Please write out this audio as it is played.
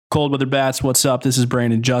Cold Weather Bats, what's up? This is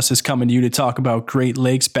Brandon Justice coming to you to talk about Great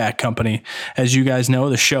Lakes Bat Company. As you guys know,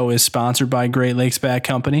 the show is sponsored by Great Lakes Bat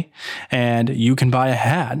Company, and you can buy a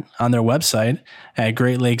hat on their website at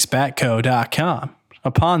greatlakesbatco.com.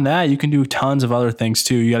 Upon that, you can do tons of other things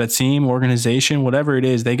too. You got a team, organization, whatever it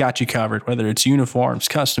is, they got you covered. Whether it's uniforms,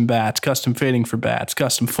 custom bats, custom fitting for bats,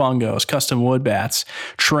 custom fungos, custom wood bats,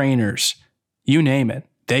 trainers, you name it,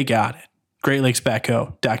 they got it.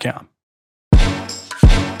 greatlakesbatco.com.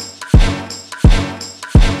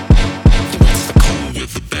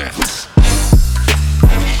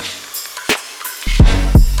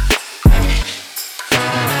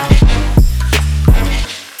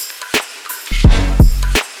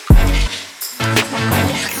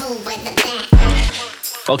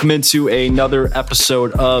 Welcome into another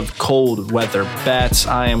episode of Cold Weather Bats.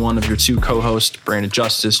 I am one of your two co-hosts, Brandon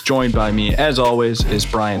Justice. Joined by me, as always, is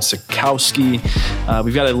Brian Sikowski.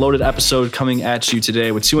 We've got a loaded episode coming at you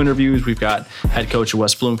today with two interviews. We've got head coach of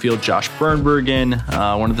West Bloomfield, Josh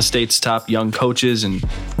Bernbergen, one of the state's top young coaches and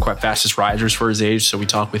quite fastest risers for his age. So we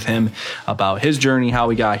talk with him about his journey, how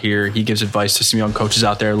he got here. He gives advice to some young coaches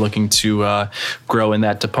out there looking to grow in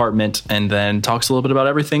that department, and then talks a little bit about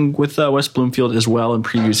everything with West Bloomfield as well, and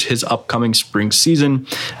previews his upcoming spring season.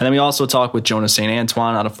 And then we also talk with Jonah St.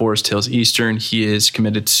 Antoine out of Forest Hills Eastern. He is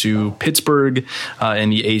committed to Pittsburgh in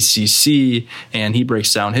the ACC, and he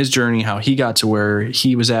breaks down his journey, how he got to where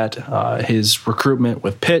he was at, his recruitment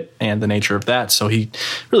with Pitt and the nature of that. So he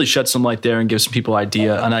really sheds some light there and gives some people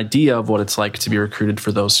an idea of what it's like to be recruited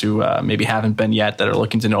for those who maybe haven't been yet that are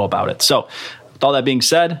looking to know about it. So with all that being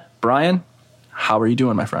said, Brian, how are you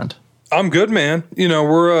doing, my friend? I'm good, man. You know,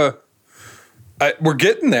 we're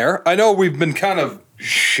getting there. I know we've been kind of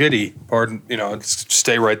shitty, pardon,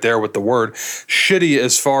 stay right there with the word, shitty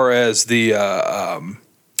as far as the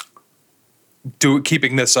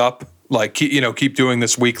keeping this up. Like, keep doing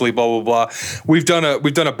this weekly, blah, blah, blah. We've done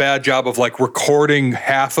a bad job of like recording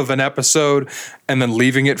half of an episode and then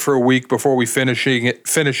leaving it for a week before we finish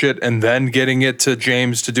it, and then getting it to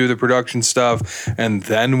James to do the production stuff, and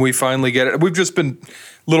then we finally get it. We've just been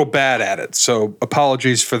a little bad at it, so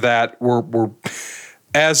apologies for that. We're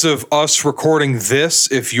as of us recording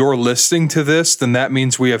this, if you're listening to this, then that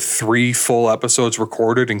means we have 3 full episodes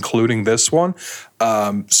recorded, including this one.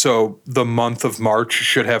 So the month of March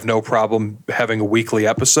should have no problem having a weekly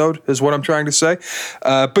episode, is what I'm trying to say.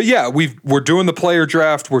 But yeah, we're doing the player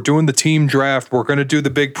draft. We're doing the team draft. We're going to do the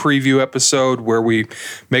big preview episode where we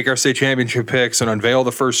make our state championship picks and unveil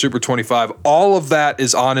the first Super 25. All of that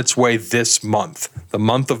is on its way this month, the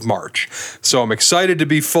month of March. So I'm excited to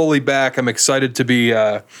be fully back. I'm excited to be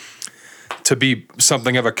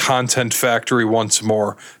something of a content factory once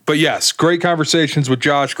more. But yes, great conversations with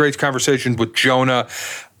Josh, great conversations with Jonah.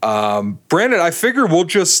 Brandon, I figure we'll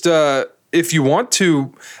just, if you want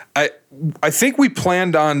to, I think we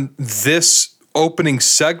planned on this opening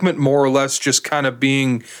segment more or less just kind of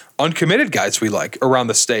being uncommitted guys we like around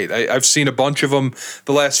the state. I've seen a bunch of them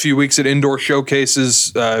the last few weeks at indoor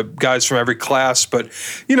showcases, guys from every class, but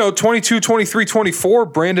 22, 23, 24,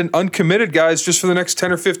 Brandon, uncommitted guys just for the next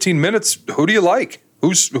 10 or 15 minutes. Who do you like?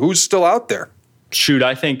 Who's still out there? Shoot,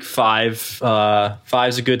 I think 5 is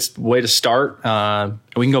a good way to start.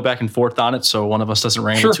 We can go back and forth on it, so one of us doesn't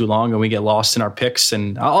ramble too long and we get lost in our picks.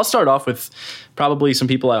 And I'll start off with probably some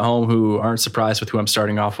people at home who aren't surprised with who I'm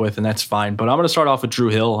starting off with, and that's fine. But I'm going to start off with Drew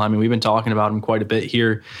Hill. I mean, we've been talking about him quite a bit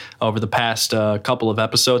here over the past couple of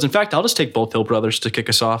episodes. In fact, I'll just take both Hill brothers to kick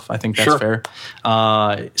us off. I think that's fair.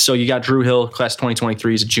 So you got Drew Hill, class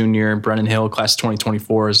 2023 as a junior, and Brennan Hill, class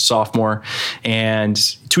 2024 as a sophomore. And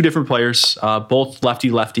two different players, both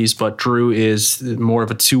lefties, but Drew is more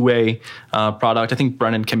of a two-way product. I think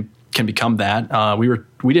Brennan can become that.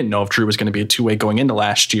 We didn't know if Drew was going to be a two-way going into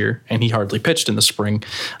last year, and he hardly pitched in the spring.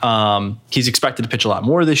 He's expected to pitch a lot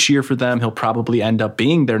more this year for them. He'll probably end up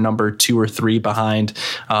being their number 2 or 3 behind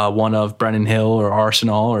one of Brennan Hill or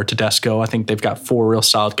Arsenal or Tedesco. I think they've got 4 real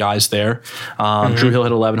solid guys there. Drew Hill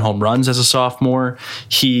hit 11 home runs as a sophomore.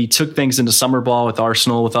 He took things into summer ball with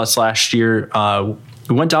Arsenal with us last year.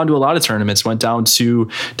 We went down to a lot of tournaments, went down to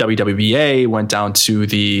WWBA, went down to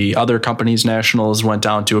the other companies' nationals, went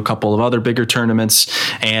down to a couple of other bigger tournaments.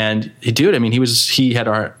 And he had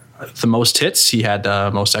the most hits. He had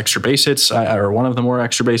most extra base hits, or one of the more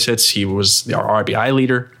extra base hits. He was our RBI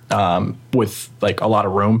leader with like a lot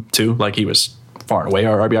of room too. Like he was far and away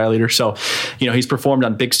our RBI leader. So, he's performed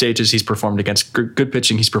on big stages. He's performed against good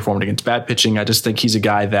pitching. He's performed against bad pitching. I just think he's a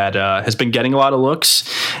guy that has been getting a lot of looks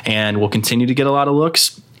and will continue to get a lot of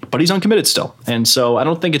looks. but he's uncommitted still. And so I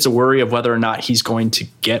don't think it's a worry of whether or not he's going to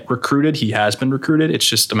get recruited. He has been recruited. It's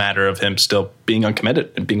just a matter of him still being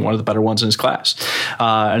uncommitted and being one of the better ones in his class.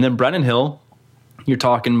 And then Brennan Hill, you're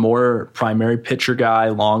talking more primary pitcher guy,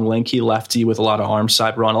 long, lanky lefty with a lot of arm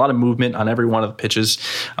side run, a lot of movement on every one of the pitches.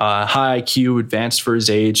 High IQ, advanced for his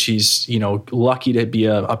age. He's, lucky to be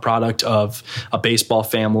a product of a baseball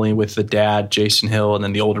family with the dad, Jason Hill, and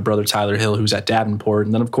then the older brother, Tyler Hill, who's at Davenport.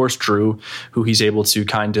 And then, of course, Drew, who he's able to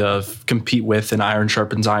kind of compete with an iron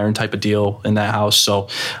sharpens iron type of deal in that house. So,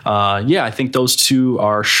 I think those two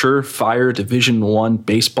are surefire Division I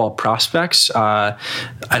baseball prospects. I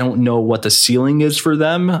don't know what the ceiling is for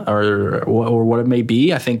them or what it may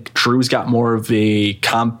be. I think Drew's got more of a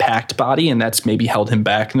compact body, and that's maybe held him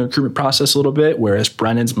back in the recruitment process a little bit, whereas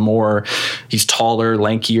Brennan's he's taller,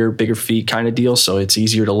 lankier, bigger feet kind of deal, so it's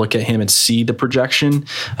easier to look at him and see the projection,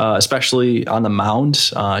 especially on the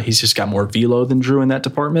mound. He's just got more velo than Drew in that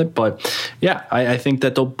department. But yeah, I think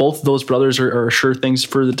that both of those brothers are sure things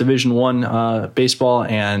for the Division I baseball,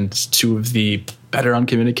 and two of the better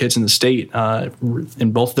uncommitted kids in the state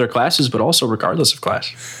in both of their classes, but also regardless of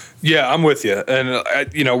class. Yeah, I'm with you. And,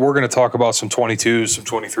 we're going to talk about some 22s, some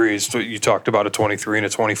 23s. You talked about a 23 and a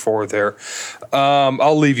 24 there.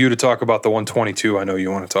 I'll leave you to talk about the 122 I know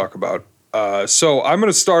you want to talk about. So I'm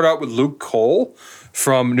going to start out with Luke Cole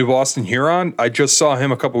from New Boston Huron. I just saw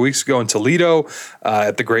him a couple weeks ago in Toledo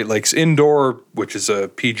at the Great Lakes Indoor, which is a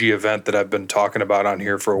PG event that I've been talking about on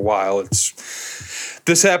here for a while.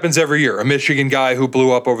 This happens every year. A Michigan guy who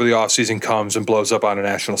blew up over the offseason comes and blows up on a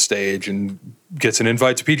national stage and gets an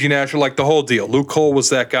invite to PG National, like the whole deal. Luke Cole was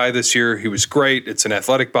that guy this year. He was great. It's an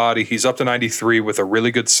athletic body. He's up to 93 with a really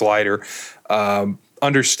good slider.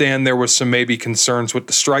 Understand there was some maybe concerns with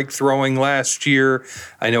the strike throwing last year.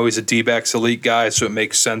 I know he's a D-backs elite guy, so it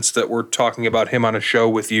makes sense that we're talking about him on a show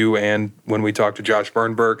with you and when we talk to Josh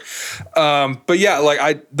Bernberg. But yeah,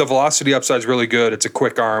 the velocity upside is really good. It's a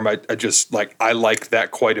quick arm. I like that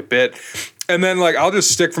quite a bit. And then I'll just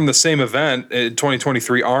stick from the same event in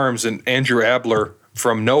 2023 arms and Andrew Abler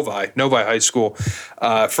from Novi High School.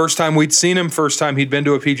 First time we'd seen him, first time he'd been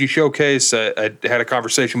to a PG showcase. I had a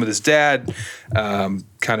conversation with his dad,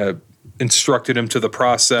 kind of instructed him to the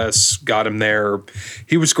process, got him there.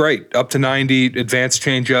 He was great, up to 90, advanced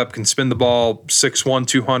changeup, can spin the ball, 6'1",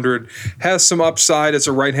 200, has some upside as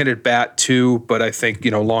a right-handed bat too, but I think,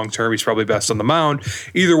 long-term he's probably best on the mound.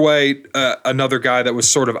 Either way, another guy that was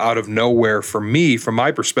sort of out of nowhere for me, from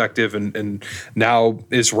my perspective, and now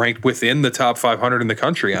is ranked within the top 500 in the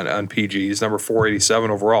country on PG. He's number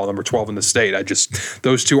 487 overall, number 12 in the state.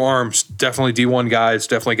 Those two arms, definitely D1 guys,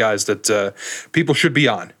 definitely guys that people should be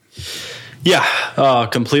on. Yeah,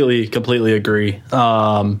 completely agree.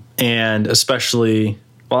 And especially,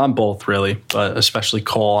 I'm both really, but especially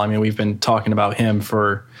Cole. I mean, we've been talking about him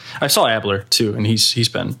I saw Abler too, and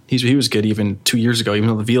he was good even 2 years ago, even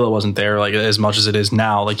though the velo wasn't there as much as it is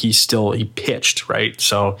now. He pitched, right?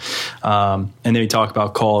 So, and then we talk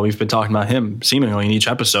about Cole. We've been talking about him seemingly in each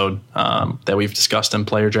episode that we've discussed in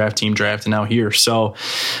player draft, team draft, and now here. So,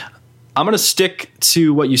 I'm going to stick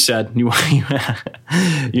to what you said.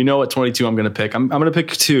 You know what 22 I'm going to pick. I'm going to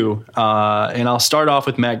pick two, and I'll start off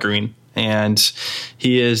with Matt Green. And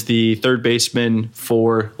he is the third baseman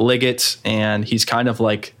for Liggett, and he's kind of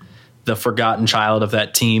like the forgotten child of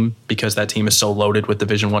that team because that team is so loaded with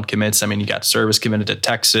Division I commits. I mean, you got Service committed to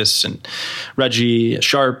Texas, and Reggie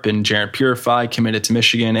Sharp and Jared Purify committed to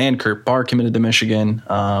Michigan, and Kurt Barr committed to Michigan,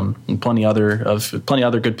 and plenty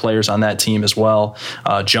other good players on that team as well.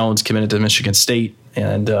 Jones committed to Michigan State,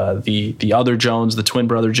 and the other Jones, the twin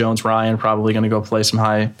brother Jones, Ryan, probably going to go play some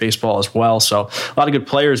high baseball as well. So a lot of good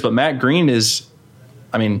players, but Matt Green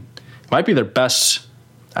might be their best.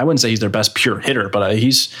 I wouldn't say he's their best pure hitter, but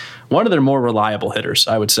he's one of their more reliable hitters,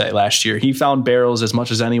 I would say, last year. He found barrels as much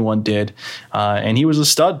as anyone did, and he was a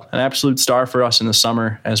stud, an absolute star for us in the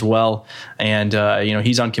summer as well. And,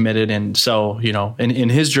 he's uncommitted, and so, in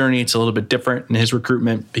his journey, it's a little bit different in his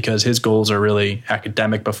recruitment because his goals are really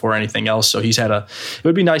academic before anything else. So it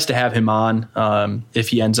would be nice to have him on if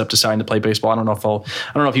he ends up deciding to play baseball. I don't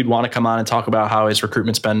know if he'd want to come on and talk about how his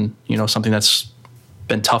recruitment's been, something that's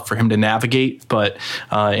been tough for him to navigate, but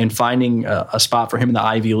in finding a spot for him in the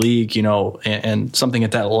Ivy League, and something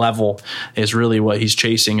at that level is really what he's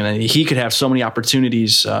chasing. And he could have so many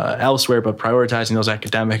opportunities elsewhere, but prioritizing those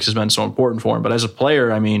academics has been so important for him. But as a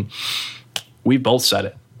player, we both said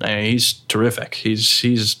it. He's terrific. He's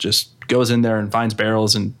just goes in there and finds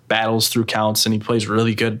barrels and battles through counts, and he plays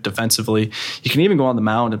really good defensively. He can even go on the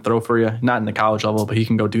mound and throw for you, not in the college level, but he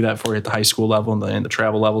can go do that for you at the high school level and the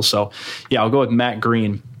travel level. So, yeah, I'll go with Matt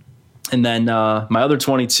Green. And then my other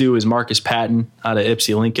 22 is Marcus Patton out of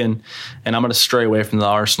Ypsi Lincoln. And I'm going to stray away from the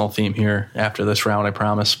Arsenal theme here after this round, I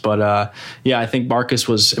promise. But yeah, I think Marcus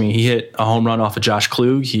he hit a home run off of Josh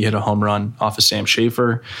Klug. He hit a home run off of Sam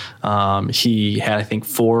Schaefer. He had, I think,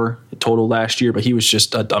 4 total last year, but he was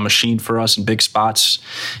just a machine for us in big spots.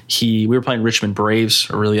 We were playing Richmond Braves,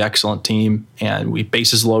 a really excellent team, and we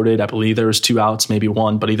bases loaded. I believe there was 2 outs, maybe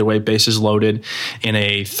 1, but either way, bases loaded in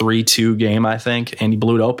a 3-2 game, I think. And he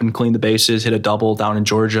blew it open, cleaned the bases, hit a double down in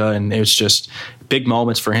Georgia, and it was just big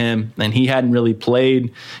moments for him. And he hadn't really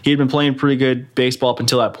played. He had been playing pretty good baseball up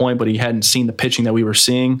until that point, but he hadn't seen the pitching that we were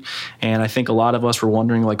seeing. And I think a lot of us were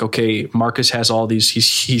wondering, like, okay, Marcus has all these.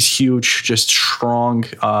 He's huge, just strong.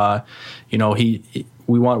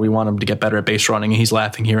 We want him to get better at base running, and he's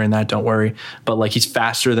laughing here and that, don't worry. But like, he's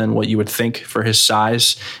faster than what you would think for his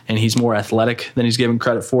size, and he's more athletic than he's given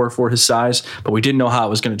credit for his size. But we didn't know how it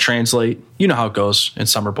was going to translate. You know how it goes in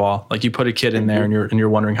summer ball. Like, you put a kid in there and you're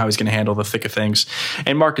wondering how he's going to handle the thick of things.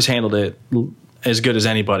 And Marcus handled it as good as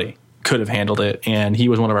anybody could have handled it, and he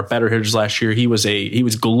was one of our better hitters last year. He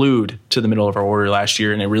was glued to the middle of our order last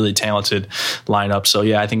year in a really talented lineup. So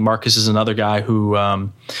yeah, I think Marcus is another guy who's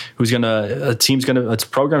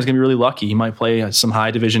program's gonna be really lucky. He might play some high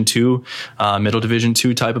Division II, middle Division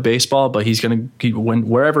II type of baseball, but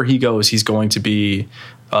wherever he goes, he's going to be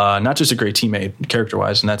not just a great teammate character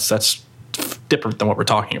wise, and that's different than what we're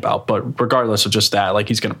talking about. But regardless of just that, like,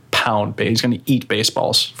 he's going to he's going to eat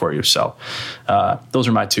baseballs for you. So those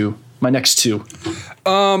are my next 2.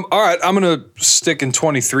 All right, I'm going to stick in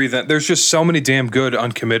 23 then. There's just so many damn good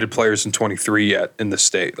uncommitted players in 23 yet in the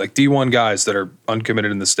state, like D1 guys that are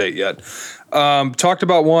uncommitted in the state yet. Talked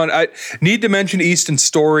about one. I need to mention Easton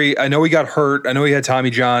Story. I know he got hurt. I know he had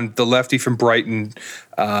Tommy John, the lefty from Brighton.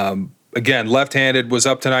 Again, left-handed, was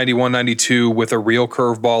up to 91, 92 with a real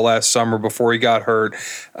curveball last summer before he got hurt.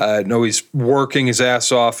 No, he's working his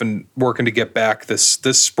ass off and working to get back this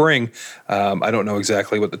spring. I don't know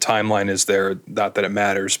exactly what the timeline is there, not that it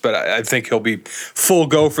matters, but I think he'll be full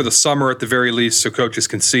go for the summer at the very least so coaches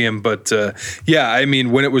can see him. But, yeah, I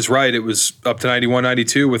mean, when it was right, it was up to 91,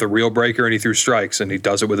 92 with a real breaker, and he threw strikes, and he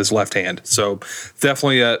does it with his left hand. So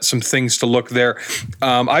definitely some things to look there.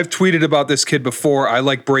 I've tweeted about this kid before. I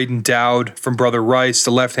like Braden Dowd from Brother Rice, the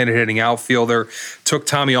left-handed hitting outfielder. Took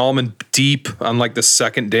Tommy Allman deep on like the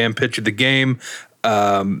second damn pitch of the game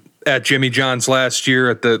at Jimmy John's last year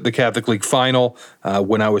at the Catholic League final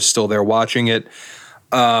when I was still there watching it.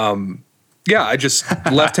 Yeah, I just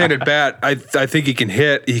left-handed bat. I think he can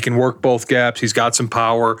hit. He can work both gaps. He's got some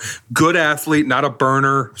power. Good athlete, not a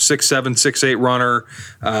burner. 6'7", 6'8" runner.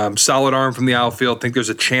 Solid arm from the outfield. Think there's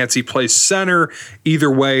a chance he plays center. Either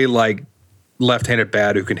way, like, left-handed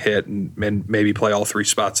bat who can hit and maybe play all 3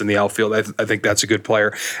 spots in the outfield. I think that's a good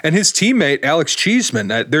player. And his teammate, Alex Cheeseman,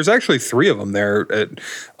 there's actually 3 of them there,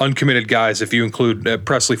 uncommitted guys, if you include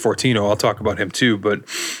Presley Fortino. I'll talk about him too. But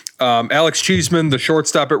Alex Cheeseman, the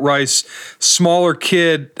shortstop at Rice, smaller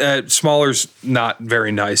kid. Smaller's not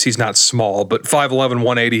very nice. He's not small, but 5'11",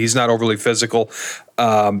 180. He's not overly physical.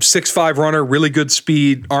 6'5" runner, really good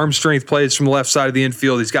speed, arm strength, plays from the left side of the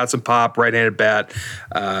infield. He's got some pop, right-handed bat.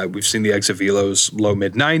 We've seen the exit velos, low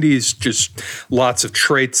mid-90s, just lots of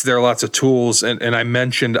traits there, lots of tools. And I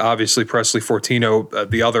mentioned, obviously, Presley Fortino,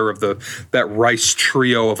 the other of that Rice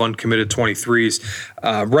trio of uncommitted 23s.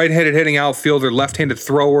 Right-handed hitting outfielder, left-handed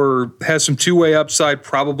thrower, has some two-way upside,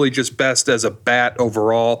 probably just best as a bat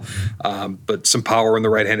overall, but some power in the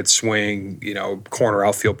right-handed swing, corner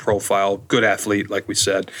outfield profile, good athlete, like we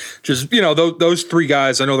said. Just, those 3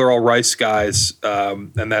 guys, I know they're all Rice guys,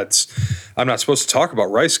 and I'm not supposed to talk about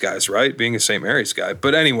Rice guys, right? Being a St. Mary's guy.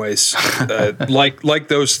 But anyways, like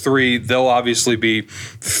those 3, they'll obviously be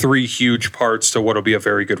 3 huge parts to what'll be a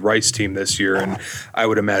very good Rice team this year, and I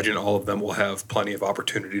would imagine all of them will have plenty of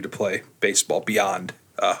opportunity to play baseball beyond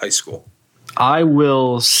high school. I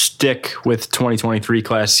will stick with 2023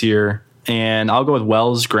 class here, and I'll go with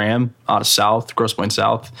Wells Graham out of South, Grosse Pointe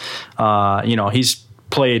South. He's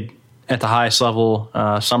played at the highest level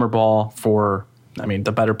summer ball for,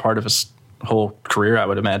 the better part of his whole career, I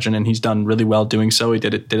would imagine, and he's done really well doing so. He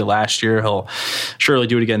did it last year. He'll surely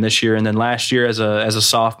do it again this year. And then last year, as a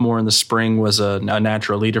sophomore in the spring, was a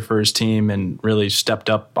natural leader for his team and really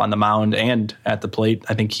stepped up on the mound and at the plate.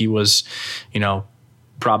 I think he was,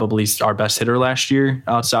 probably our best hitter last year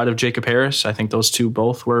outside of Jacob Harris. I think those 2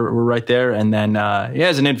 both were right there. And then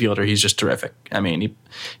as an infielder, he's just terrific.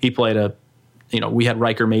 He played we had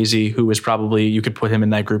Riker Maisie, who was probably, you could put him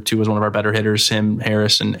in that group too, as one of our better hitters. Him,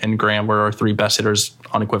 Harris, and Graham were our 3 best hitters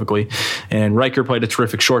unequivocally. And Riker played a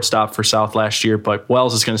terrific shortstop for South last year, but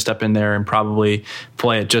Wells is going to step in there and probably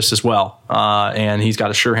play it just as well. and he's got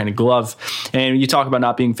a sure-handed glove. And you talk about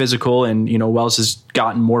not being physical, and Wells has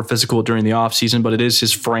gotten more physical during the offseason, but it is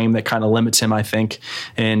his frame that kind of limits him, I think,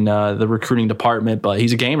 in the recruiting department. But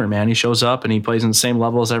he's a gamer, man. He shows up and he plays on the same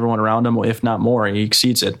level as everyone around him, if not more. He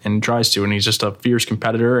exceeds it and tries to, and he's just a fierce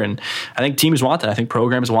competitor. And I think teams want that. I think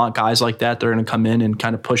programs want guys like that. They're going to come in and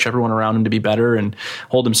kind of push everyone around him to be better and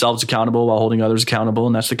hold themselves accountable while holding others accountable.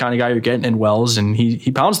 And that's the kind of guy you're getting in Wells. And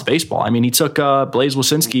he pounds the baseball. I mean, he took Blaze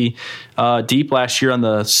Wasinski deep last year on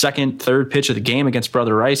the third pitch of the game against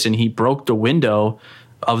Brother Rice, and he broke the window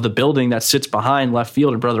of the building that sits behind left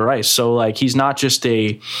field of Brother Rice. So he's not just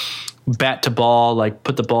a bat to ball,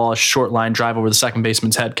 put the ball a short line drive over the second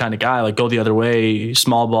baseman's head kind of guy, go the other way,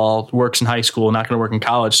 small ball, works in high school, not going to work in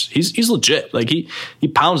college. He's legit. He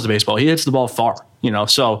pounds the baseball. He hits the ball far,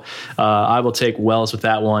 So I will take Wells with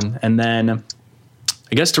that one. And then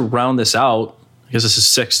I guess to round this out, I guess this is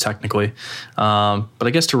 6 technically. But I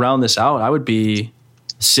guess to round this out, I would be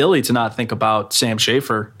silly to not think about Sam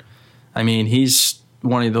Schaefer. I mean, he's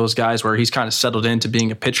one of those guys where he's kind of settled into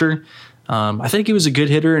being a pitcher. I think he was a good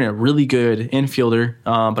hitter and a really good infielder,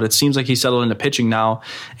 but it seems like he's settled into pitching now.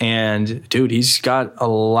 And, dude, he's got a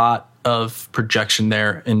lot of projection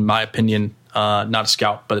there, in my opinion. Not a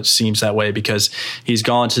scout, but it seems that way because he's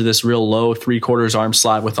gone to this real low 3/4 arm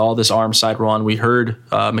slot with all this arm side run. We heard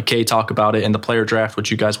McKay talk about it in the player draft,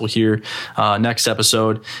 which you guys will hear next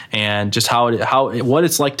episode, and just what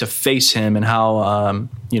it's like to face him and how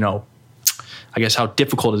I guess how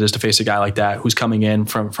difficult it is to face a guy like that who's coming in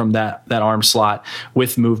from that arm slot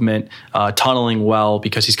with movement, tunneling well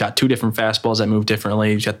because he's got 2 different fastballs that move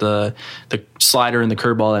differently. He's got the slider and the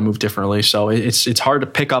curveball that move differently. So it's hard to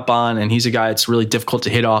pick up on, and he's a guy that's really difficult to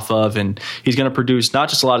hit off of, and he's going to produce not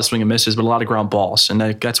just a lot of swing and misses, but a lot of ground balls, and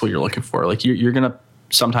that's what you're looking for. You're going to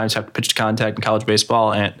sometimes have to pitch to contact in college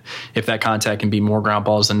baseball, and if that contact can be more ground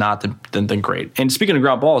balls than not, then great. And speaking of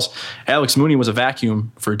ground balls, Alex Mooney was a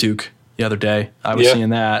vacuum for Duke the other day. I was seeing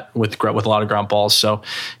that with a lot of ground balls. So,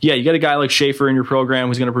 yeah, you got a guy like Schaefer in your program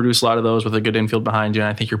who's going to produce a lot of those with a good infield behind you, and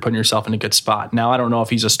I think you're putting yourself in a good spot. Now, I don't know if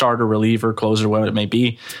he's a starter, reliever, closer, whatever it may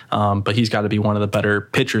be, but he's got to be one of the better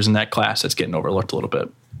pitchers in that class that's getting overlooked a little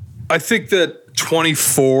bit. I think that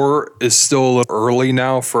 24 is still early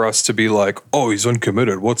now for us to be like, oh, he's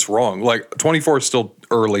uncommitted. What's wrong? 24 is still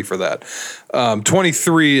early for that.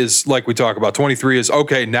 23 is like we talk about. 23 is,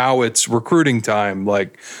 okay, now it's recruiting time.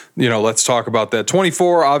 Let's talk about that.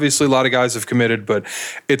 24, obviously a lot of guys have committed, but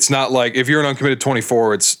it's not like if you're an uncommitted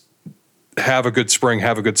 24, it's have a good spring,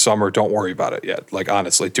 have a good summer. Don't worry about it yet.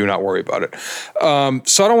 Honestly, do not worry about it.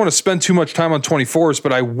 So I don't want to spend too much time on 24s,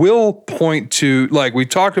 but I will point to, we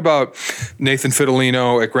talked about Nathan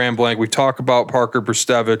Fidelino at Grand Blanc. We talked about Parker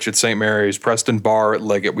Brestevich at St. Mary's, Preston Barr at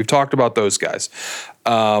Liggett. We've talked about those guys.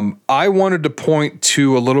 I wanted to point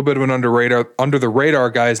to a little bit of an under the radar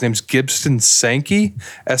guy. His name's Gibson Sankey,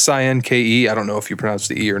 Sinke. I don't know if you pronounce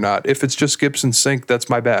the E or not. If it's just Gibson Sink, that's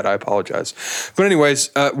my bad. I apologize. But anyways,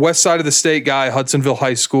 west side of the state guy, Hudsonville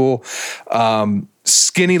High School.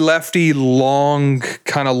 Skinny lefty, long,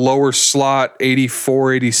 kind of lower slot,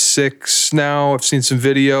 84, 86 now. I've seen some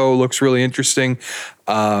video. Looks really interesting.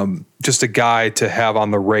 Just a guy to have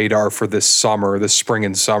on the radar for this spring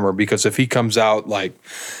and summer, because if he comes out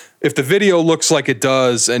if the video looks like it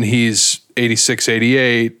does and he's 86,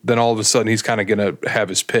 88, then all of a sudden he's kind of going to have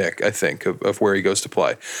his pick, I think, of where he goes to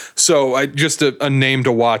play. So just a name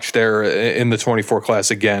to watch there in the 24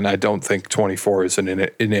 class. Again, I don't think 24 is in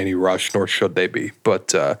any rush, nor should they be.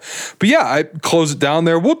 But yeah, I close it down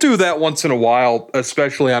there. We'll do that once in a while,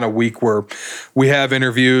 especially on a week where we have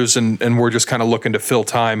interviews and we're just kind of looking to fill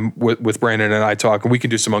time with Brandon and I talk, and we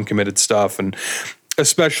can do some uncommitted stuff. And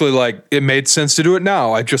especially it made sense to do it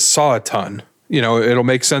now. I just saw a ton. It'll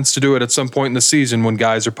make sense to do it at some point in the season when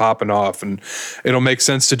guys are popping off, and it'll make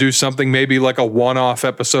sense to do something maybe like a one-off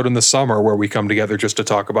episode in the summer where we come together just to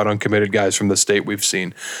talk about uncommitted guys from the state we've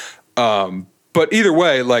seen. But either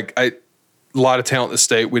way, a lot of talent in the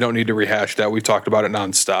state. We don't need to rehash that. We've talked about it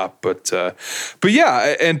nonstop. But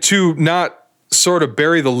yeah, and to not sort of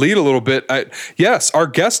bury the lead a little bit. Yes, our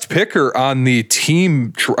guest picker on the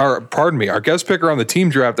team, our guest picker on the team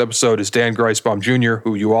draft episode is Dan Greisbaum Jr.,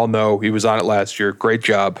 who you all know. He was on it last year. Great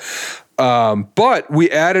job. But we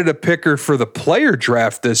added a picker for the player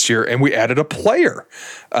draft this year, and we added a player,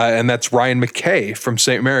 and that's Ryan McKay from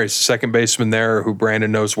St. Mary's, the second baseman there, who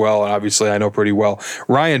Brandon knows well, and obviously I know pretty well.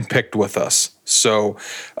 Ryan picked with us. So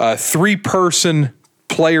 3-person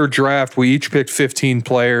player draft. We each picked 15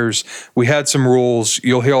 players. We had some rules.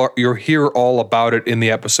 You'll hear all about it in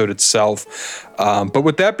the episode itself. But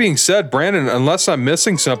with that being said, Brandon, unless I'm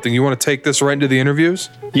missing something, you want to take this right into the interviews?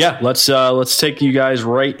 Yeah, let's take you guys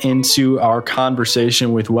right into our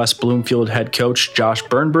conversation with West Bloomfield head coach Josh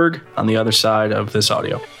Bernberg on the other side of this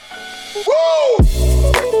audio. Woo!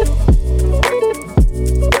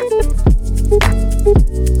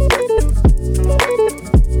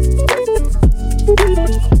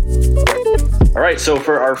 All right, so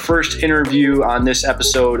for our first interview on this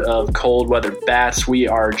episode of Cold Weather Bats, we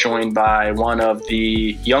are joined by one of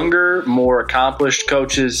the younger, more accomplished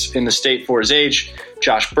coaches in the state for his age,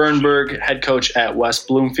 Josh Bernberg, head coach at West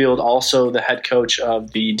Bloomfield, also the head coach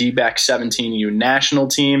of the D-back 17U national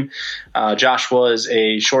team. Josh was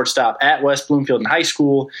a shortstop at West Bloomfield in high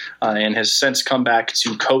school and has since come back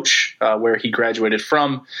to coach where he graduated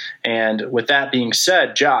from. And with that being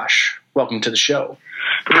said, Josh, welcome to the show.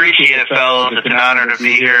 Appreciate it, fellas. It's an honor to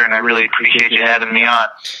be here, and I really appreciate you having me on.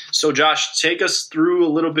 So, Josh, take us through a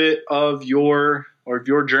little bit of your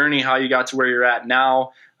journey, how you got to where you're at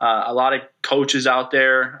now. A lot of coaches out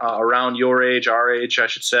there around your age, our age, I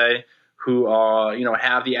should say, who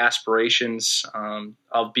have the aspirations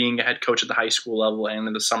of being a head coach at the high school level and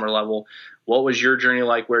in the summer level. What was your journey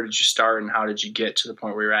like? Where did you start, and how did you get to the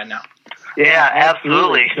point where you're at now? Yeah,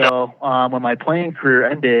 absolutely. So when my playing career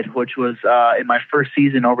ended, which was in my first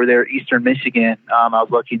season over there at Eastern Michigan, I was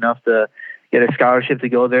lucky enough to get a scholarship to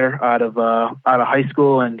go there out of high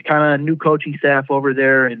school, and kind of new coaching staff over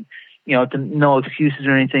there, and no excuses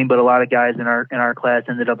or anything, but a lot of guys in our class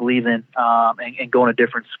ended up leaving and going to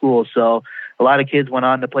different schools. So a lot of kids went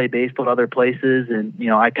on to play baseball at other places, and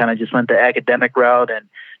I kind of just went the academic route, and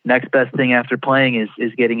next best thing after playing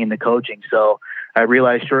is getting into coaching. So I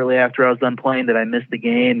realized shortly after I was done playing that I missed the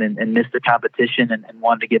game and missed the competition and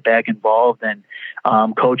wanted to get back involved, and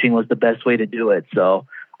coaching was the best way to do it. So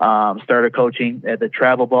started coaching at the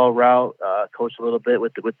travel ball route, coached a little bit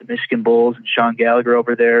with the Michigan Bulls and Sean Gallagher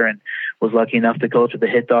over there, and was lucky enough to coach with the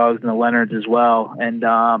Hit Dogs and the Leonards as well. And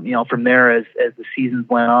from there, as the seasons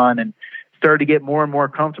went on and started to get more and more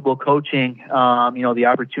comfortable coaching, the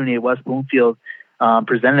opportunity at West Bloomfield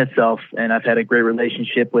presented itself, and I've had a great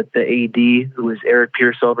relationship with the AD, who is Eric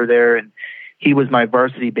Pierce over there, and he was my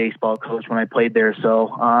varsity baseball coach when I played there. So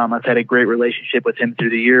I've had a great relationship with him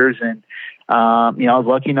through the years, and I was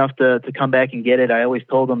lucky enough to come back and get it. I always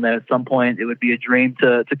told him that at some point it would be a dream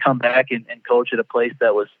to come back and coach at a place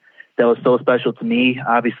that was so special to me.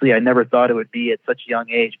 Obviously, I never thought it would be at such a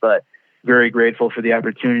young age, but very grateful for the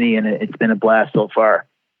opportunity, and it's been a blast so far.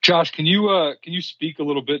 Josh, can you speak a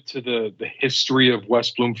little bit to the history of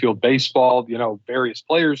West Bloomfield baseball? Various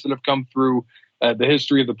players that have come through, the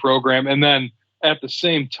history of the program, and then at the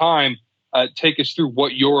same time, take us through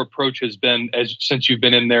what your approach has been since you've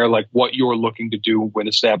been in there, like what you're looking to do when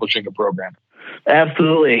establishing a program.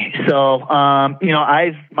 Absolutely. So,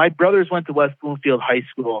 my brothers went to West Bloomfield High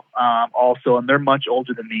School also, and they're much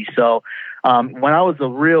older than me. So when I was a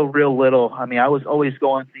real little, I was always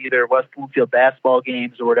going to either West Bloomfield basketball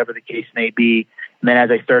games or whatever the case may be. And then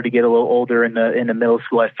as I started to get a little older in the middle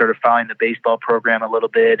school, I started following the baseball program a little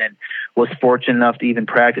bit, and was fortunate enough to even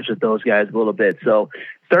practice with those guys a little bit. So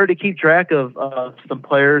started to keep track of some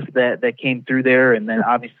players that came through there. And then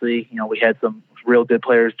obviously, we had some real good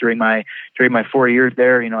players during my 4 years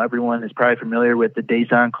there. Everyone is probably familiar with the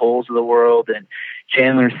Dazon Coles of the world and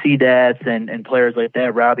Chandler Cedats and players like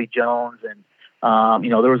that, Robbie Jones. And,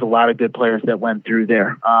 there was a lot of good players that went through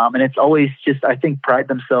there. And it's always just, I think, pride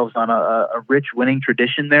themselves on a rich winning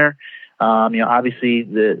tradition there. Obviously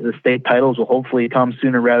the state titles will hopefully come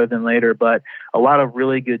sooner rather than later, but a lot of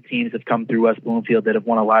really good teams have come through West Bloomfield that have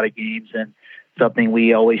won a lot of games, and something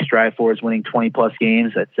we always strive for is winning 20 plus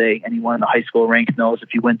games. I'd say anyone in the high school ranks knows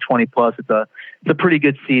if you win 20 plus, it's a pretty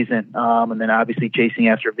good season. And then obviously chasing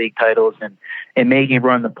after league titles and making it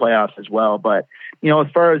run the playoffs as well. But,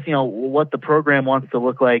 as far as, what the program wants to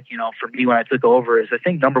look like, for me when I took over is I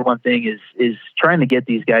think number one thing is trying to get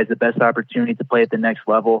these guys the best opportunity to play at the next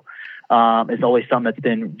level. Is always something that's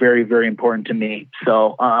been very, very important to me.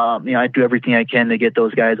 So, I do everything I can to get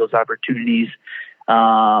those guys those opportunities.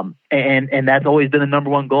 And that's always been the number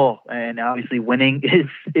one goal. And obviously winning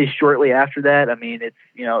is shortly after that. It's,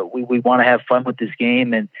 we want to have fun with this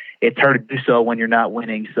game, and it's hard to do so when you're not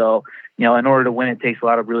winning. So, in order to win, it takes a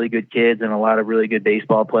lot of really good kids and a lot of really good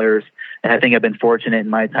baseball players. And I think I've been fortunate in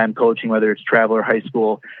my time coaching, whether it's travel or high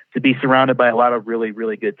school, to be surrounded by a lot of really,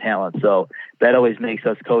 really good talent. So that always makes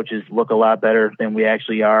us coaches look a lot better than we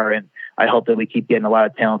actually are. And I hope that we keep getting a lot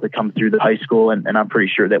of talent that comes through the high school, and I'm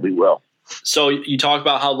pretty sure that we will. So you talk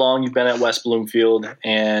about how long you've been at West Bloomfield,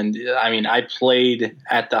 and I mean, I played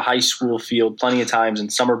at the high school field plenty of times in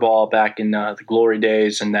summer ball back in the glory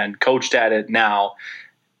days, and then coached at it now.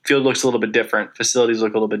 Field looks a little bit different. Facilities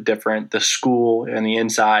look a little bit different. The school and the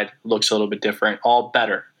inside looks a little bit different. All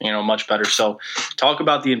better, much better. So talk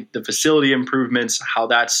about the facility improvements, how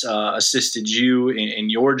that's assisted you in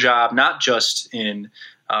your job, not just in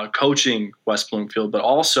coaching West Bloomfield, but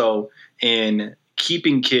also in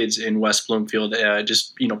keeping kids in West Bloomfield,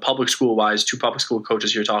 just public school wise. Two public school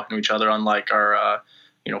coaches here talking to each other, unlike our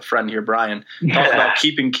friend here, Brian. Talk about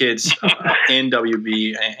keeping kids in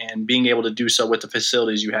WB and being able to do so with the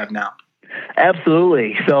facilities you have now.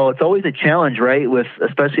 Absolutely. So it's always a challenge, right? With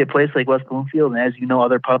especially a place like West Bloomfield, and as you know,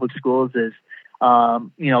 other public schools is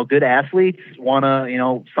good athletes want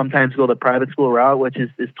to, sometimes go the private school route, which is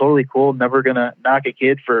totally cool. Never going to knock a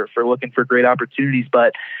kid for looking for great opportunities.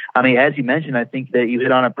 But I mean, as you mentioned, I think that you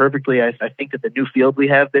hit on it perfectly. I think that the new field we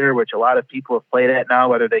have there, which a lot of people have played at now,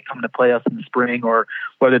 whether they come to play us in the spring or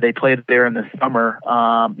whether they played there in the summer,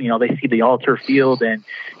 they see the all-turf field and,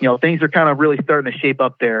 things are kind of really starting to shape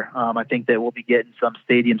up there. I think that we'll be getting some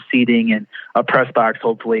stadium seating and a press box,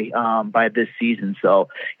 hopefully, by this season. So,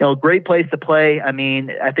 great place to play. I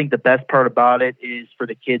mean, I think the best part about it is for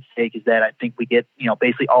the kids' sake is that I think we get,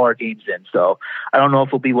 basically all our games in. So I don't know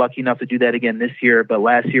if we'll be lucky enough to do that again this year, but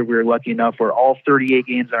last year we were lucky enough where all 38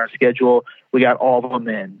 games on our schedule, we got all of them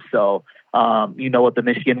in. So, with the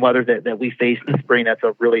Michigan weather that we face in the spring, that's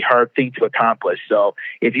a really hard thing to accomplish. So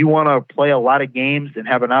if you want to play a lot of games and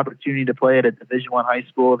have an opportunity to play at a Division I high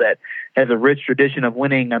school that has a rich tradition of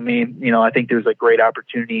winning, I mean, I think there's a great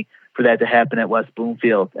opportunity for that to happen at West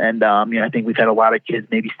Bloomfield. And, I think we've had a lot of kids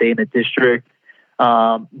maybe stay in the district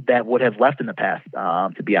that would have left in the past,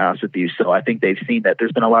 to be honest with you. So I think they've seen that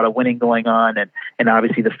there's been a lot of winning going on, and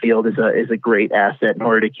obviously the field is a great asset in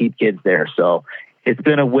order to keep kids there. So it's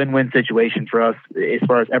been a win-win situation for us as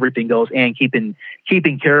far as everything goes and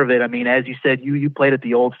keeping care of it. I mean, as you said, you played at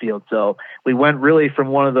the old field. So we went really from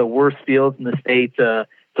one of the worst fields in the state to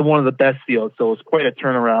one of the best fields. So it was quite a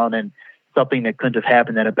turnaround and something that couldn't have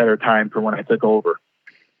happened at a better time for when I took over.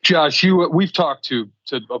 Josh, we've talked to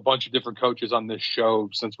a bunch of different coaches on this show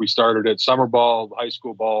since we started it. Summer ball, high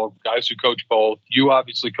school ball, guys who coach both. You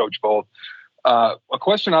obviously coach both. A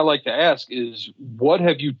question I like to ask is, what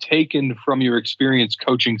have you taken from your experience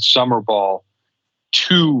coaching summer ball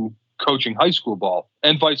to coaching high school ball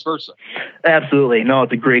and vice versa? Absolutely. No,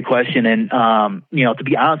 it's a great question. And, to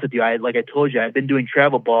be honest with you, like I told you, I've been doing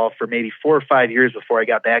travel ball for maybe 4 or 5 years before I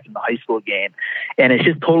got back in the high school game. And it's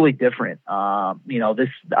just totally different.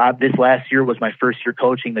 This last year was my first year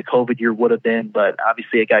coaching. The COVID year would have been, but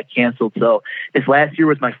obviously it got canceled. So this last year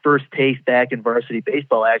was my first taste back in varsity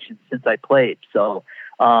baseball action since I played. So,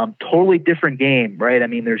 totally different game, right? I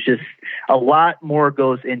mean, there's just a lot more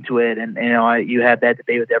goes into it. And, you have that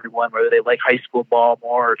debate with everyone, whether they like high school ball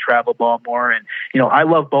more or travel ball more. And, I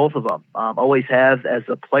love both of them. Always have as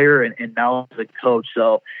a player and now as a coach.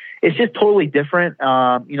 So it's just totally different.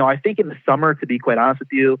 I think in the summer, to be quite honest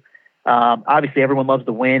with you, obviously everyone loves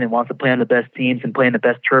to win and wants to play on the best teams and play in the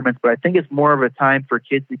best tournaments, but I think it's more of a time for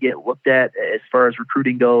kids to get looked at as far as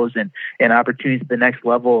recruiting goes and opportunities at the next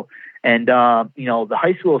level. And, the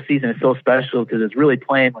high school season is so special because it's really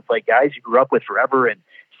playing with like guys you grew up with forever and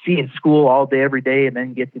see in school all day, every day, and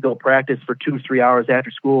then get to go practice for 2 or 3 hours after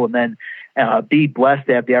school and then be blessed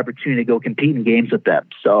to have the opportunity to go compete in games with them.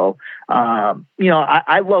 So,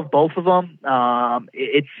 I love both of them.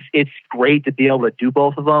 It's great to be able to do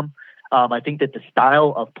both of them. I think that the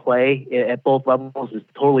style of play at both levels is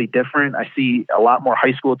totally different. I see a lot more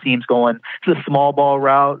high school teams going to the small ball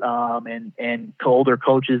route, and older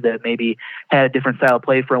coaches that maybe had a different style of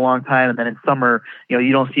play for a long time. And then in summer,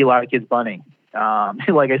 you don't see a lot of kids bunting.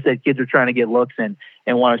 Like I said, kids are trying to get looks and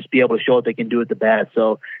want to be able to show what they can do at the bat.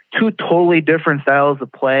 So 2 totally different styles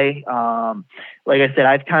of play. Like I said,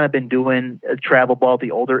 I've kind of been doing travel ball at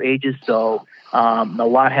the older ages. So, a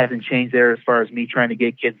lot hasn't changed there as far as me trying to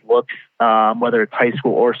get kids looks, whether it's high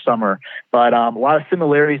school or summer, but a lot of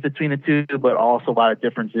similarities between the two, but also a lot of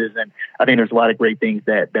differences. And I think there's a lot of great things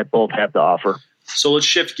that both have to offer. So let's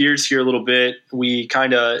shift gears here a little bit. We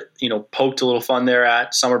kind of, poked a little fun there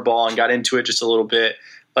at summer ball and got into it just a little bit.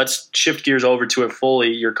 Let's shift gears over to it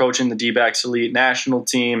fully. You're coaching the D-backs Elite national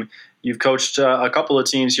team. You've coached a couple of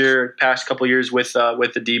teams here, past couple of years with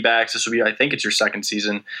the D-backs. This will be, I think, it's your second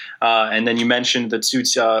season. And then you mentioned the two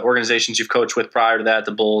organizations you've coached with prior to that,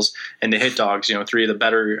 the Bulls and the Hit Dogs. Three of the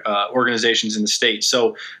better organizations in the state.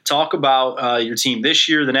 So talk about your team this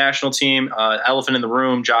year, the national team. Elephant in the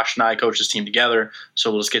room. Josh and I coached this team together,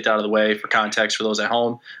 so we'll just get that out of the way for context for those at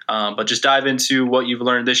home. But just dive into what you've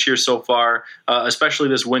learned this year so far, especially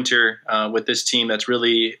this winter with this team that's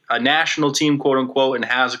really a national team, quote unquote, and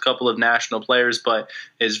has a couple of national players, but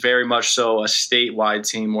is very much so a statewide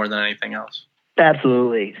team more than anything else.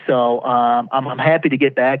 Absolutely. So I'm happy to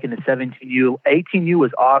get back into 17U. 18U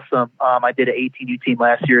was awesome. I did an 18U team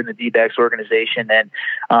last year in the D-backs organization,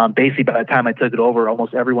 and basically by the time I took it over,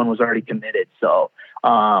 almost everyone was already committed. So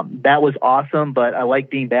that was awesome, but I like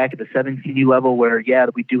being back at the 17U level where,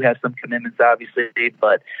 we do have some commitments, obviously,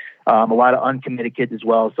 but a lot of uncommitted kids as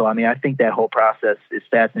well. So, I think that whole process is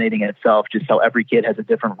fascinating in itself, just how every kid has a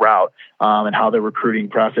different route and how the recruiting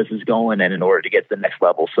process is going and in order to get to the next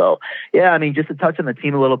level. So, just to touch on the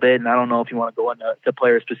team a little bit, and I don't know if you want to go into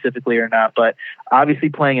players specifically or not, but obviously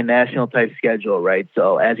playing a national type schedule, right?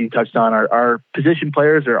 So as you touched on, our position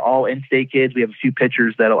players are all in-state kids. We have a few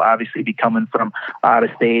pitchers that'll obviously be coming from out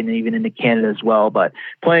of state and even into Canada as well, but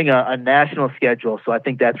playing a national schedule. So I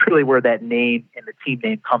think that's really where that name and the team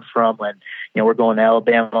name comes from when, we're going to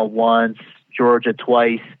Alabama once, Georgia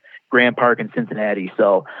twice, Grand Park, and Cincinnati.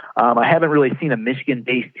 So I haven't really seen a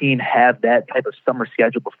Michigan-based team have that type of summer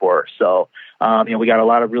schedule before. So, we got a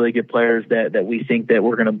lot of really good players that we think that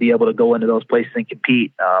we're going to be able to go into those places and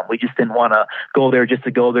compete. We just didn't want to go there just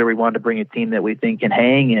to go there. We wanted to bring a team that we think can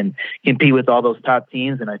hang and compete with all those top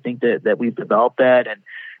teams. And I think that we've developed that. And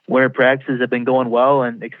winter practices have been going well,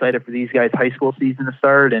 and excited for these guys' high school season to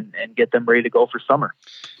start and get them ready to go for summer.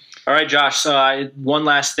 All right, Josh, one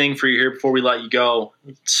last thing for you here before we let you go.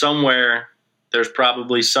 Somewhere there's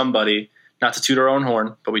probably somebody, not to toot our own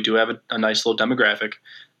horn, but we do have a nice little demographic.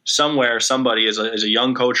 Somewhere somebody is a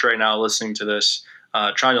young coach right now listening to this,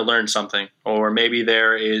 trying to learn something. Or maybe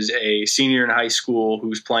there is a senior in high school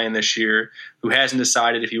who's playing this year who hasn't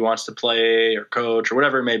decided if he wants to play or coach or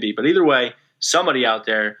whatever it may be. But either way, somebody out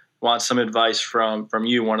there wants some advice from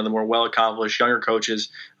you, one of the more well-accomplished younger coaches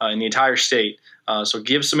in the entire state. So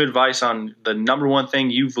give some advice on the number one thing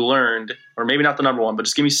you've learned, or maybe not the number one, but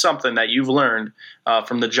just give me something that you've learned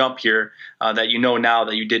from the jump here that you know now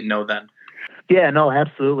that you didn't know then. Yeah, no,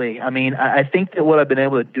 absolutely. I think that what I've been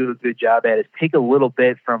able to do a good job at is take a little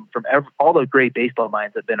bit from all the great baseball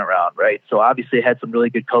minds that have been around, right? So obviously I had some really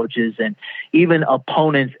good coaches and even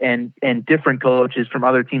opponents and different coaches from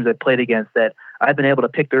other teams I played against that I've been able to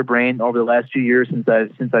pick their brain over the last few years since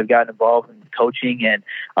I've gotten involved in coaching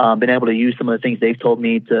and been able to use some of the things they've told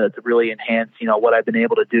me to really enhance, what I've been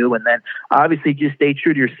able to do. And then obviously just stay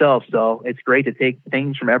true to yourself. So it's great to take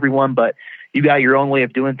things from everyone, but you got your own way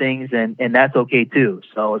of doing things, and that's okay too.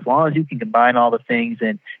 So as long as you can combine all the things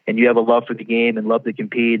and you have a love for the game and love to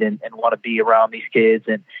compete and want to be around these kids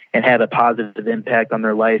and have a positive impact on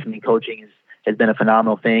their life. Coaching has been a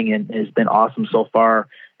phenomenal thing and has been awesome so far.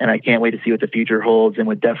 And I can't wait to see what the future holds, and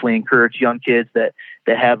would definitely encourage young kids that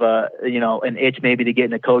have an itch maybe to get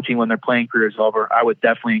into coaching when their playing career is over. I would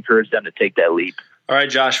definitely encourage them to take that leap. All right,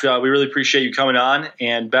 Josh, we really appreciate you coming on,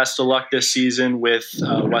 and best of luck this season with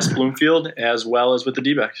West Bloomfield as well as with the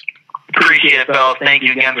D-backs. Appreciate it, fellas. Thank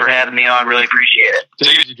you again for having me on. Really appreciate it.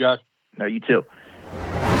 Thank you, Josh. No, you too.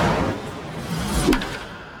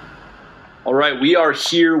 All right, we are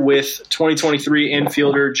here with 2023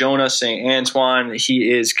 infielder Jonah St. Antoine.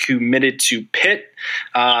 He is committed to Pitt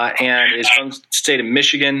and is from the state of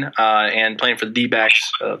Michigan and playing for the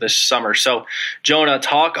D-backs this summer. So, Jonah,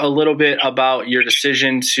 talk a little bit about your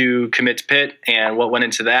decision to commit to Pitt and what went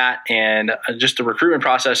into that, and just the recruitment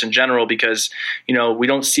process in general, because, we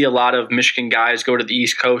don't see a lot of Michigan guys go to the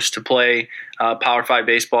East Coast to play Power 5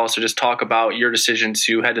 baseball. So just talk about your decision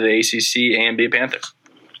to head to the ACC and be a Panther.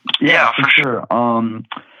 Yeah, for sure.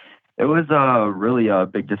 It was a really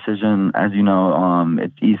big decision. As you know,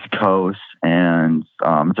 it's East Coast, and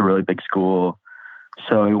it's a really big school.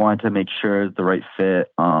 So we wanted to make sure it's the right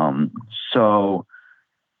fit. So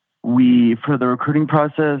for the recruiting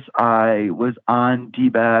process, I was on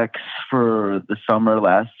D-backs for the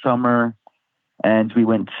last summer, and we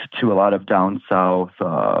went to a lot of down south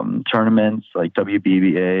tournaments like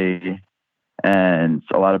WBBA and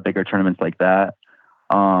a lot of bigger tournaments like that.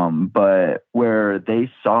 But where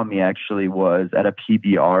they saw me actually was at a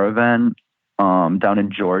PBR event down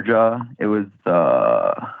in Georgia. It was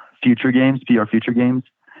Future Games, PR Future Games,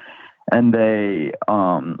 and they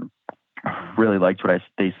really liked what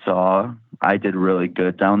they saw. I did really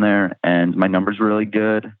good down there, and my numbers were really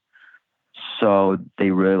good. so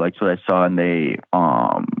they really liked what I saw, and they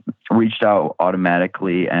reached out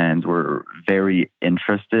automatically and were very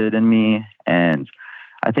interested in me. And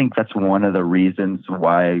I think that's one of the reasons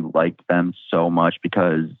why I liked them so much,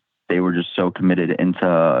 because they were just so committed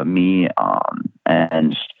into me,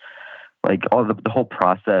 and like all the whole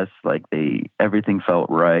process, like everything felt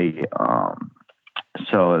right.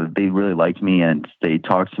 So they really liked me, and they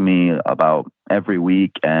talked to me about every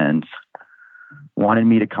week and wanted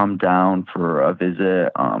me to come down for a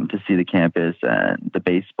visit to see the campus and the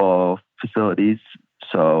baseball facilities.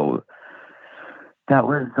 So that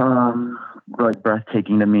was like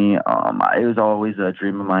breathtaking to me. It was always a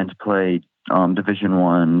dream of mine to play Division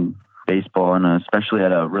I baseball, and especially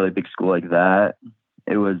at a really big school like that.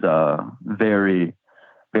 It was very,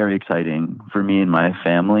 very exciting for me and my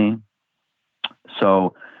family.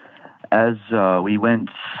 So as we went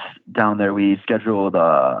down there, we scheduled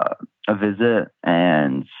a visit,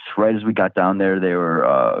 and right as we got down there, they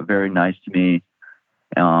were very nice to me.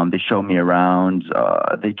 They showed me around.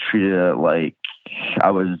 They treated it like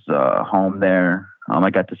I was home there. I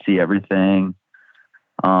got to see everything.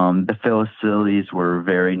 The facilities were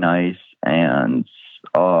very nice, and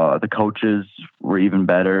the coaches were even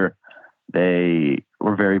better. They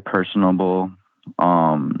were very personable.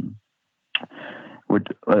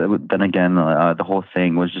 Then again, the whole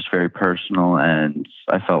thing was just very personal, and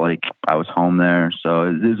I felt like I was home there. So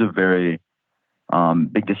it was a very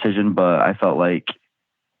big decision, but I felt like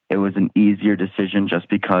it was an easier decision just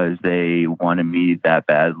because they wanted me that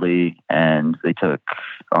badly, and they took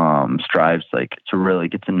strides like to really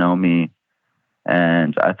get to know me.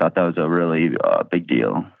 And I thought that was a really big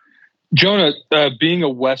deal. Jonah, being a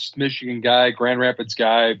West Michigan guy, Grand Rapids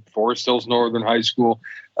guy, Forest Hills Northern High School,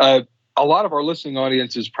 a lot of our listening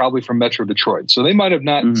audience is probably from Metro Detroit, so they might have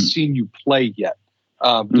not seen you play yet.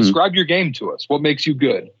 Describe your game to us. What makes you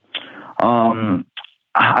good?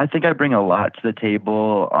 I think I bring a lot to the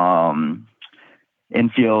table,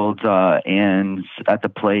 infield and at the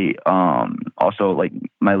plate. Also, like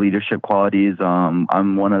my leadership qualities.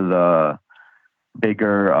 I'm one of the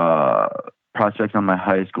bigger prospects on my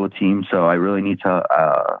high school team, so I really need to,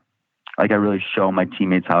 I really show my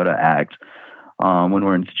teammates how to act when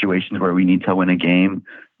we're in situations where we need to win a game.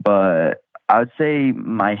 But I would say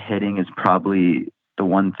my hitting is probably the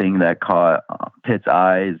one thing that caught Pitt's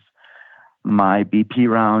eyes. My BP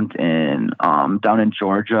round in down in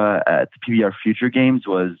Georgia at the PBR Future Games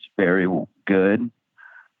was very good,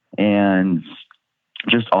 and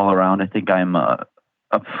just all around, I think I'm a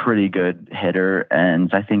pretty good hitter, and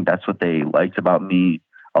I think that's what they liked about me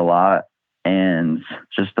a lot, and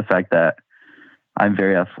just the fact that I'm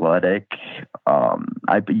very athletic. I'm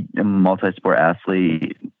a multi-sport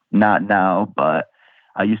athlete, not now, but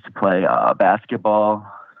I used to play basketball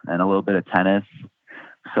and a little bit of tennis.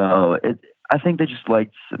 So I think they just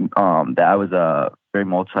liked that I was a very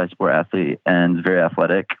multi-sport athlete and very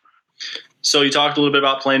athletic. So you talked a little bit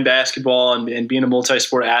about playing basketball and being a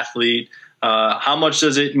multi-sport athlete. How much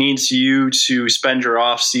does it mean to you to spend your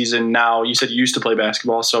off season now? You said you used to play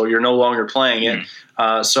basketball, so you're no longer playing it.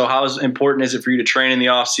 So how important is it for you to train in the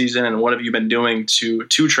off season, and what have you been doing to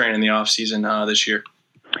train in the off season this year?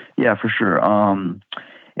 Yeah, for sure.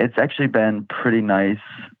 It's actually been pretty nice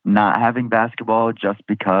not having basketball, just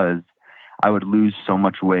because I would lose so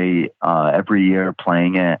much weight every year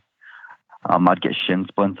playing it. I'd get shin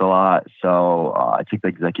splints a lot, so I took the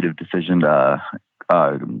executive decision to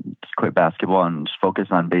just quit basketball and just focus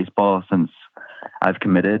on baseball since I've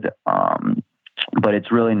committed. But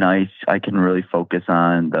it's really nice. I can really focus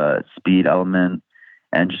on the speed element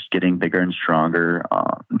and just getting bigger and stronger.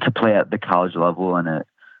 To play at the college level and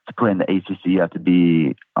to play in the ACC, you have to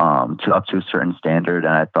be up to a certain standard,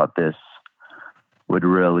 and I thought this would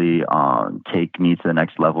really take me to the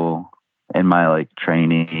next level in my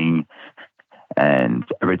training and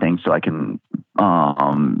everything, so I can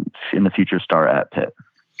in the future start at Pitt.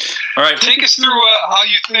 All right, take us through how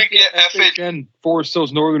you think FHN Forest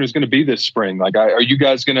Hills Northern is going to be this spring. Are you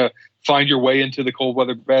guys going to find your way into the Cold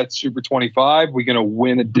Weather Bats Super 25? We're going to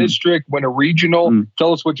win a district, win a regional.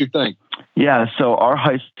 Tell us what you think. Yeah, so our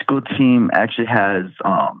high school team actually has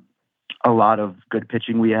a lot of good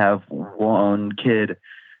pitching. We have one kid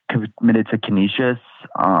committed to Canisius.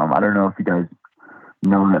 I don't know if you guys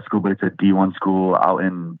know that school, but it's a D1 school out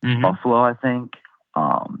in Buffalo, I think.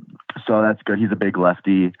 So that's good. He's a big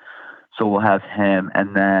lefty. So we'll have him.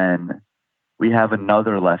 And then we have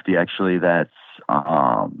another lefty actually that's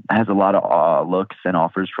has a lot of looks and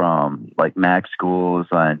offers from MAC schools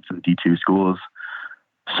and some D2 schools.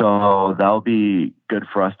 So that'll be good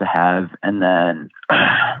for us to have. And then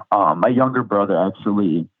my younger brother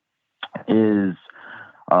actually is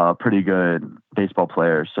a pretty good baseball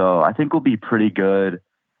player. So I think we'll be pretty good.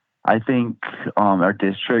 I think our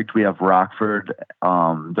district, we have Rockford.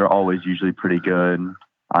 They're always usually pretty good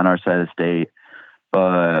on our side of the state,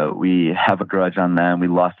 but we have a grudge on them. We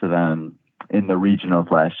lost to them in the regionals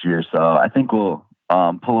last year. So I think we'll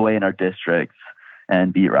pull away in our districts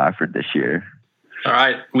and beat Rockford this year. All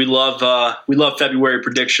right. We love February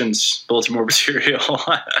predictions, Baltimore material.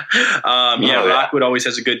 Rockwood always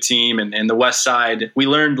has a good team. And the West Side, we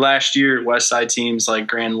learned last year, West Side teams like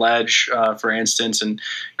Grand Ledge, for instance, and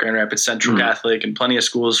Grand Rapids Central Catholic, and plenty of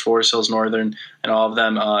schools, Forest Hills Northern, and all of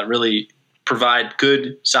them really provide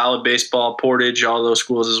good, solid baseball. Portage, all those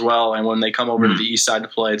schools as well. And when they come over to the East Side to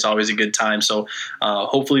play, it's always a good time. So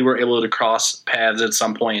hopefully we're able to cross paths at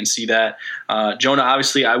some point and see that. Jonah,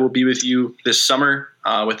 obviously I will be with you this summer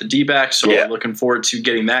with the D-backs, so we're looking forward to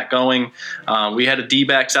getting that going. We had a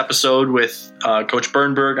D-backs episode with Coach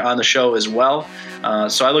Bernberg on the show as well.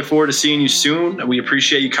 So I look forward to seeing you soon. We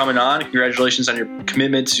appreciate you coming on. Congratulations on your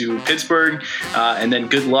commitment to Pittsburgh. And then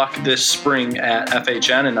good luck this spring at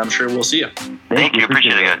FHN, and I'm sure we'll see you. Thank you.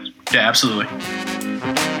 Appreciate it, guys. Yeah, absolutely.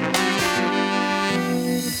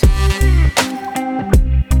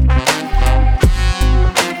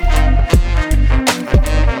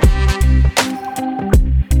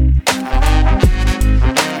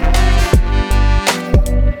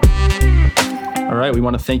 All right, we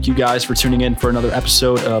want to thank you guys for tuning in for another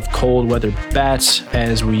episode of Cold Weather Bats.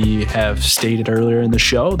 As we have stated earlier in the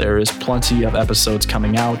show, there is plenty of episodes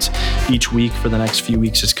coming out. Each week for the next few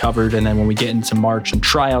weeks is covered, and then when we get into March and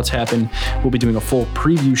tryouts happen, we'll be doing a full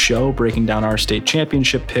preview show breaking down our state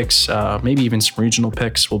championship picks, maybe even some regional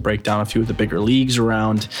picks. We'll break down a few of the bigger leagues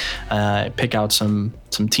around, pick out some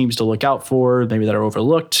teams to look out for, maybe that are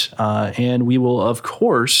overlooked. And we will, of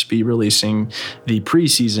course, be releasing the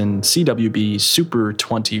preseason CWB Super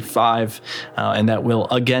 25. And that will,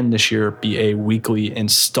 again, this year be a weekly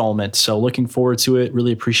installment. So looking forward to it.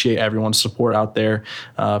 Really appreciate everyone's support out there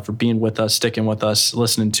for being with us, sticking with us,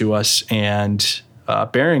 listening to us, and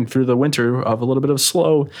bearing through the winter of a little bit of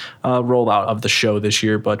slow rollout of the show this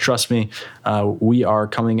year. But trust me, we are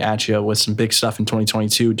coming at you with some big stuff in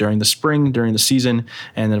 2022 during the spring, during the season,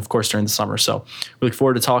 and then, of course, during the summer. So we look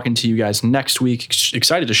forward to talking to you guys next week.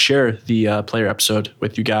 Excited to share the player episode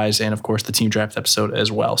with you guys and, of course, the team draft episode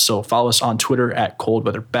as well. So follow us on Twitter at Cold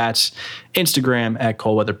Weather Bats, Instagram at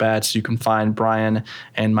Cold Weather Bats. You can find Brian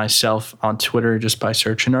and myself on Twitter just by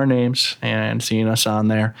searching our names and seeing us on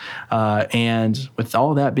there. And with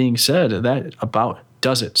all that being said, that about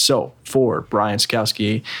does it. So for Brian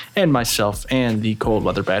Skowski and myself and the Cold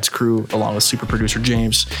Weather Bats crew, along with super producer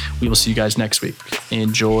James, we will see you guys next week.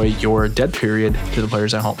 Enjoy your dead period to the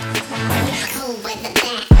players at home.